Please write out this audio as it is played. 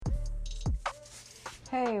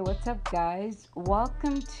Hey, what's up, guys?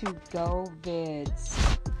 Welcome to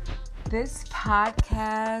goVids. This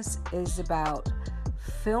podcast is about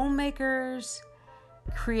filmmakers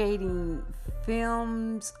creating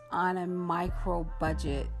films on a micro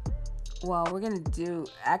budget. Well, I'm going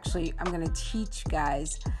to teach you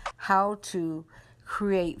guys how to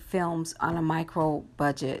create films on a micro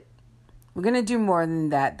budget. We're going to do more than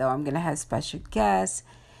that, though. I'm going to have special guests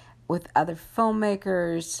with other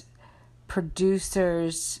filmmakers,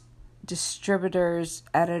 producers, distributors,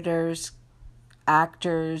 editors,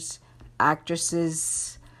 actors,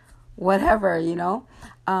 actresses, whatever,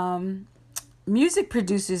 music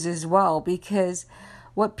producers as well, because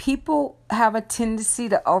what people have a tendency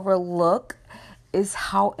to overlook is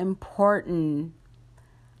how important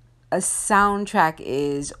a soundtrack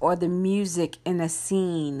is, or the music in a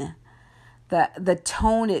scene, the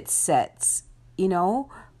tone it sets,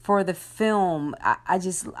 for the film. I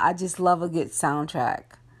just love a good soundtrack.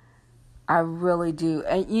 I really do.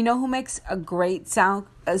 And you know who makes a great sound,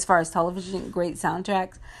 as far as television, great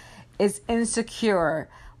soundtracks? It's Insecure.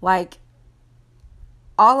 Like,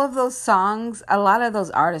 all of those songs, a lot of those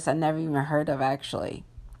artists I never even heard of, actually.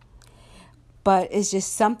 But it's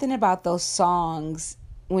just something about those songs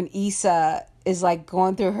when Issa is like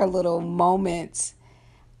going through her little moments.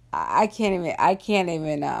 I can't even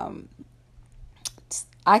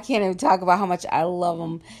talk about how much I love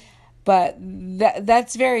them, but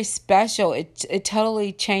that's very special. It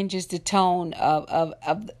totally changes the tone of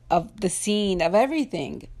the scene, of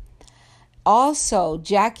everything. Also,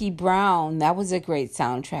 Jackie Brown, that was a great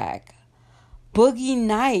soundtrack. Boogie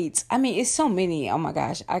Nights. I mean, it's so many. Oh my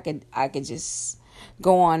gosh, I could just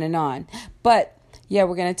go on and on. But yeah,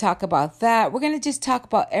 we're gonna talk about that. We're gonna just talk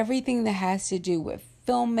about everything that has to do with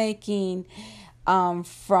filmmaking,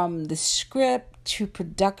 from the script to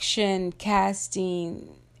production, casting,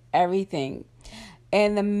 everything.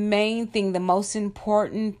 And the main thing, the most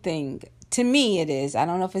important thing, to me it is, I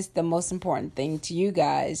don't know if it's the most important thing to you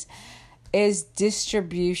guys, is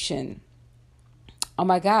distribution. Oh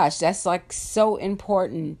my gosh, that's like so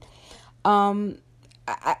important.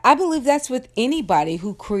 I believe that's with anybody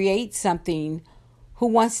who creates something, who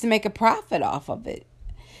wants to make a profit off of it.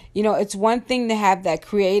 It's one thing to have that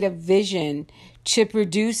creative vision to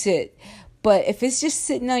produce it, but if it's just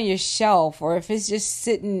sitting on your shelf, or if it's just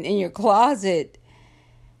sitting in your closet,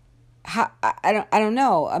 I don't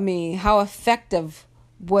know. I mean, how effective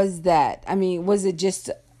was that? I mean, was it just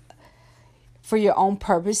for your own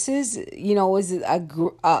purposes? Was it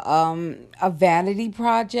a vanity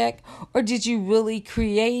project, or did you really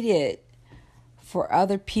create it for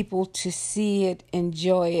other people to see it,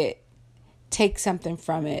 enjoy it, take something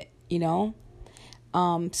from it,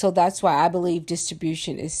 So that's why I believe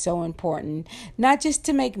distribution is so important. Not just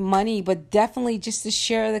to make money, but definitely just to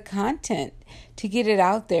share the content, to get it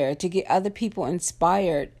out there, to get other people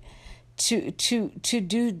inspired to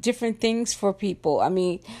do different things for people. I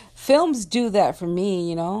mean, films do that for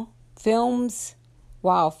me, Films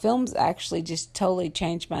actually just totally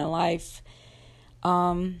changed my life.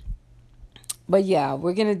 But yeah,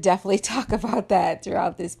 we're going to definitely talk about that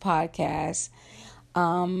throughout this podcast.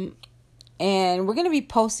 And we're going to be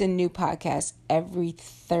posting new podcasts every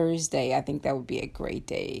Thursday. I think that would be a great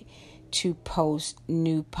day to post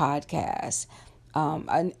new podcasts.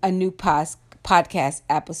 A new podcast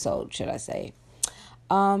episode, should I say.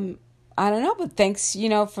 I don't know, but thanks,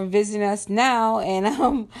 for visiting us now.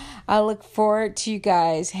 And I look forward to you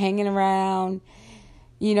guys hanging around,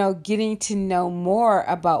 getting to know more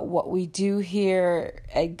about what we do here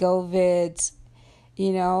at goVids.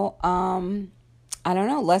 I don't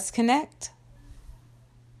know. Let's connect.